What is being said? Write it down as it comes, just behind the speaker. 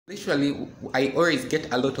Literally, I always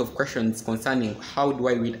get a lot of questions concerning how do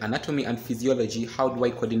I read anatomy and physiology, how do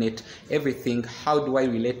I coordinate everything, how do I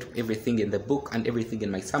relate to everything in the book and everything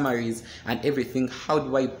in my summaries and everything, how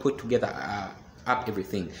do I put together up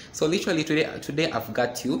everything. So literally today I've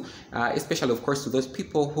got you, especially of course to those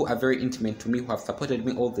people who are very intimate to me, who have supported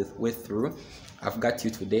me all the way through. I've got you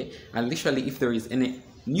today, and literally if there is any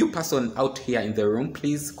new person out here in the room,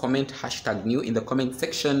 please comment #new in the comment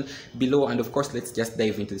section below, and of course let's just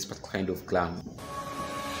dive into this kind of glam.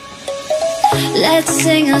 Let's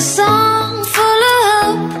sing a song full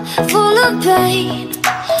of hope, full of pain.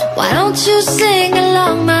 Why don't you sing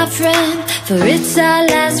along, my friend, for it's our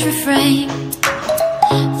last refrain.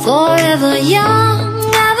 Forever young,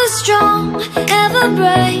 ever strong, ever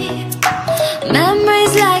brave.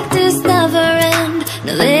 Memories like this never end,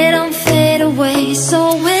 no, they don't fade away.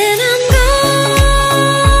 So when I'm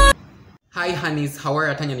gone. Hi honey's, how are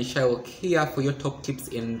you? Tanya Nishail here for your top tips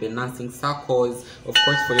in the nursing circles, of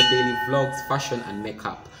course for your daily vlogs, fashion and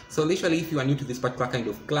makeup. So literally, if you are new to this particular kind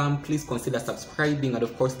of glam, please consider subscribing, and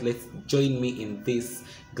of course let's join me in this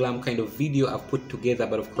glam kind of video I've put together,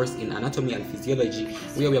 but of course in anatomy and physiology,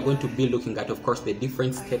 where we are going to be looking at of course the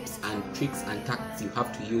different steps and tricks and tactics you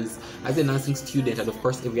have to use as a nursing student, and of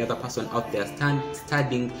course every other person out there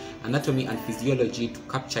studying anatomy and physiology to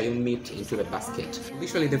capture your meat into the basket.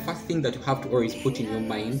 Literally, the first thing that you have to always put in your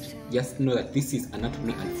mind, just know that this is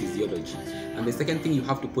anatomy and physiology, and the second thing you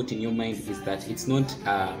have to put in your mind is that it's not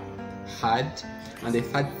hard, and the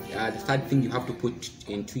third thing you have to put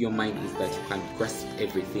into your mind is that you can grasp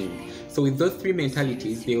everything. So with those three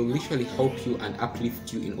mentalities, they will literally help you and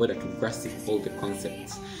uplift you in order to grasp all the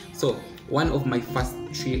concepts. So one of my first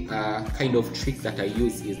kind of trick that I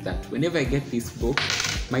use is that whenever I get this book,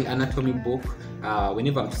 my anatomy book,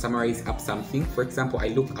 whenever I'm to summarize up something, for example, I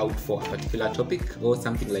look out for a particular topic or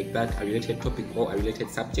something like that, a related topic or a related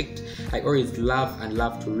subject, I always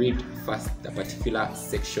love to read first the particular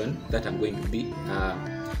section that I'm going to be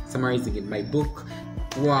summarizing in my book.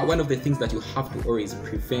 One of the things that you have to always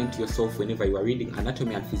prevent yourself whenever you are reading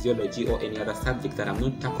anatomy and physiology or any other subject that I'm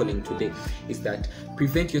not tackling today is that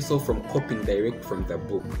prevent yourself from copying direct from the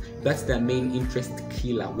book. That's the main interest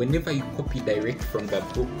killer. Whenever you copy direct from the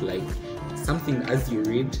book, like something as you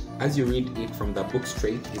read it from the book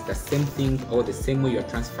straight, is the same thing or the same way you're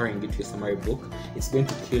transferring it to your summary book, it's going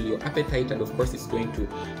to kill your appetite, and of course it's going to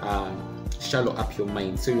shallow up your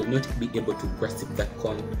mind, so you'll not be able to grasp that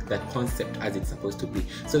concept as it's supposed to be.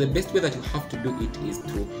 So the best way that you have to do it is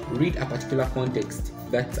to read a particular context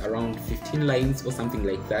that's around 15 lines or something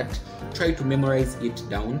like that. Try to memorize it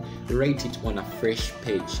down, write it on a fresh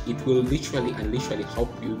page. It will literally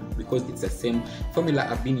help you, because it's the same formula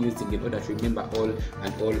I've been using in order to remember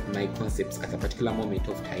all my concepts at a particular moment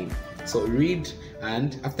of time. So read,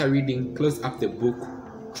 and after reading, close up the book.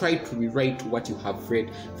 Try to rewrite what you have read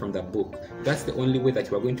from the book. That's the only way that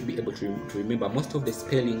you are going to be able to remember most of the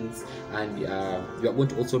spellings, and you are going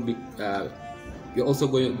to also be you're also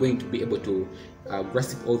going to be able to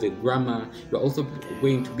grasp all the grammar. You're also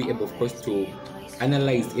going to be able, of course, to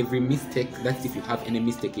analyze every mistake. That's if you have any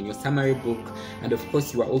mistake in your summary book, and of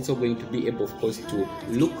course you are also going to be able, of course, to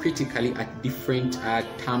look critically at different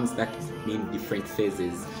terms that mean different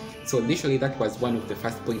phases. So literally, that was one of the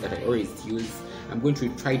first points that I always use. I'm going to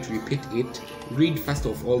try to repeat it. Read first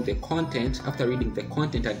of all the content. After reading the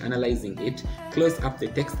content and analyzing it, close up the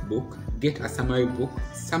textbook, get a summary book,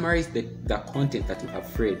 summarize the content that you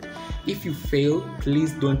have read. If you fail,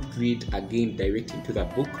 please don't read again direct into the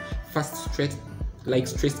book. First stress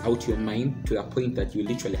out your mind to the point that you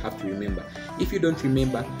literally have to remember. If you don't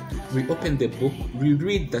remember, reopen the book,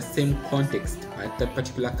 reread the same context at that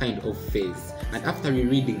particular kind of phase, and after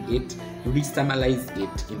rereading it, re-summarize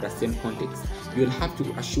it in the same context. You'll have to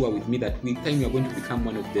assure with me that with time you're going to become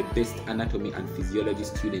one of the best anatomy and physiology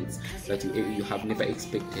students that you have never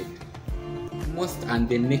expected. Most and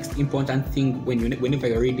the next important thing whenever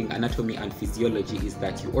you're reading anatomy and physiology is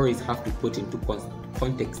that you always have to put into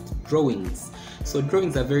context drawings. So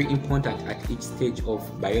drawings are very important at each stage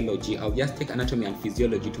of biology. I'll just take anatomy and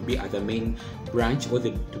physiology to be at the main branch, or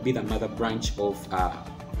to be the mother branch of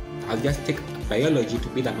I'll just take biology to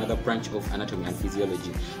be the mother branch of anatomy and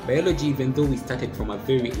physiology. Biology, even though we started from a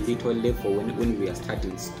very little level when we were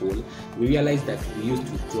starting school, we realized that we used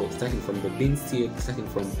to draw, starting from the bean seed, starting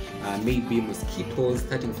from maybe mosquitoes,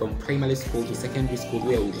 starting from primary school to secondary school,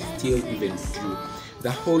 where we still even drew.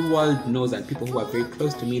 the whole world knows, and people who are very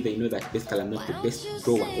close to me, they know that basically I'm not the best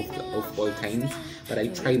drawer of all times, but I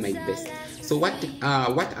try my best. So what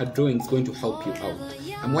are drawings going to help you out?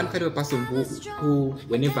 I'm one kind of a person who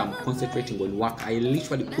whenever I'm concentrating on work, I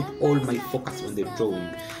literally put all my focus on the drawing.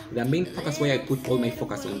 The main purpose why I put all my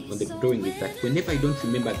focus on the drawing is that whenever I don't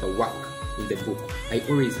remember the work in the book, I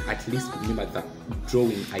always at least remember the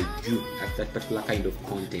drawing I drew at that particular kind of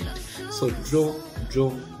content. So draw,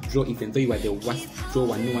 even though you are the worst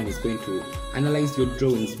drawer, no one is going to analyze your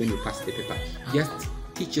drawings when you pass the paper. Just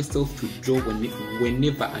teach yourself to draw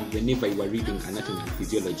whenever you are reading anatomy and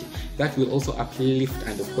physiology. That will also uplift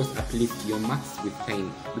and of course uplift your marks with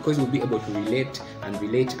time, because you'll be able to relate.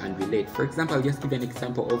 For example, I'll just give an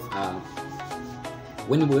example of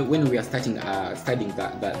when we are studying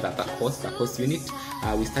the course unit,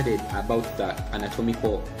 we studied about the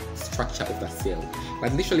anatomical structure of the cell.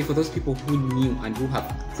 But literally for those people who knew and who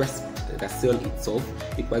have grasped the cell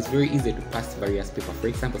itself, it was very easy to pass various papers. For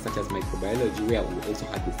example, such as microbiology, where we also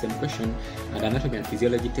had the same question, and anatomy and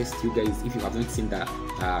physiology test. You guys, if you have not seen the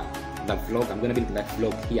vlog, I'm going to link that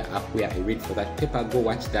vlog here up where I read for that paper. Go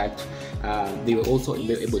watch that. They were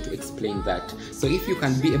able to explain that. So if you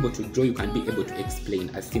can be able to draw, you can be able to explain,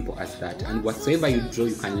 as simple as that. And whatsoever you draw,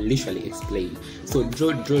 you can literally explain. So draw,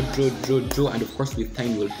 and of course with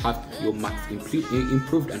time you will have your marks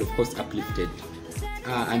improved and of course uplifted.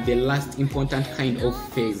 And the last important kind of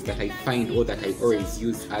phase that I find, or that I always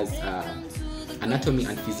use as anatomy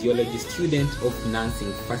and physiology student of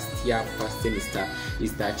nursing first year, first semester,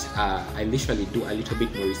 is that I literally do a little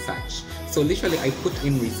bit more research. So literally I put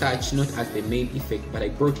in research not as the main effect, but I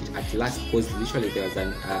brought it at last because literally there was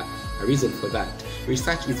a reason for that.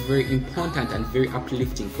 Research is very important and very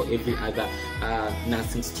uplifting for every other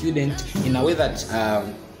nursing student, in a way that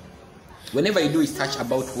whenever you do research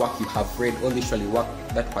about work you have read, or literally work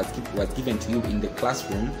that was given to you in the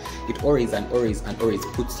classroom, it always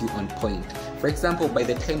puts you on point. For example, by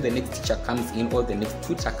the time the next teacher comes in, or the next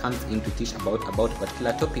tutor comes in to teach about a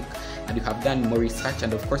particular topic, and you have done more research,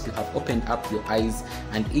 and of course you have opened up your eyes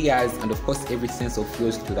and ears, and of course every sense of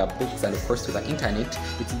yours to the books and of course to the internet,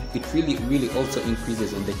 it really also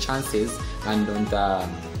increases on the chances and on the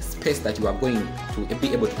space that you are going to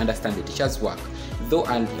be able to understand the teacher's work. Though,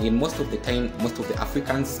 and in most of the time, most of the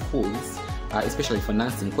African schools, especially for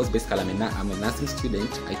nursing, because basically I'm a nursing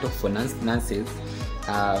student, I talk for nurses,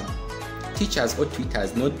 teachers or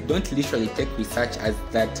tutors don't literally take research as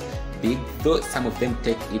that big, though some of them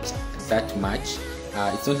take it that much.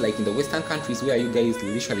 It's not like in the Western countries where you guys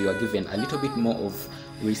literally are given a little bit more of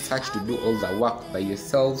research to do all the work by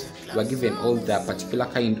yourselves. You are given all the particular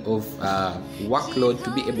kind of workload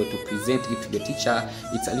to be able to present it to the teacher.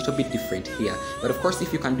 It's a little bit different here, but of course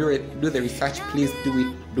if you can do the research, please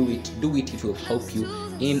do it. It will help you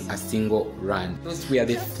in a single run. Those were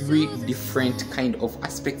the three different kind of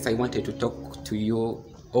aspects I wanted to talk to you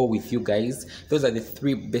or with you guys. Those are the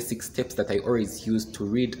three basic steps that I always use to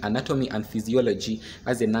read anatomy and physiology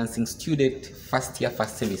as a nursing student, first year,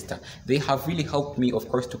 first semester. They have really helped me, of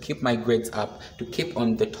course, to keep my grades up, to keep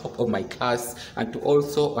on the top of my class, and to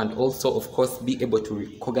also of course be able to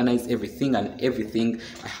recognize everything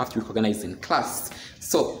I have to recognize in class.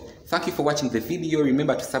 So thank you for watching the video.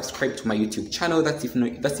 Remember to subscribe to my YouTube channel. That's if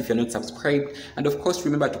you're not subscribed. And of course,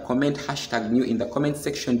 remember to comment #new in the comment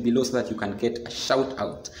section below so that you can get a shout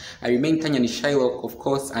out. I remain Tanya Nishailo, of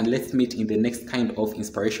course, and let's meet in the next kind of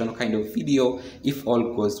inspirational kind of video if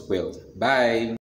all goes well. Bye.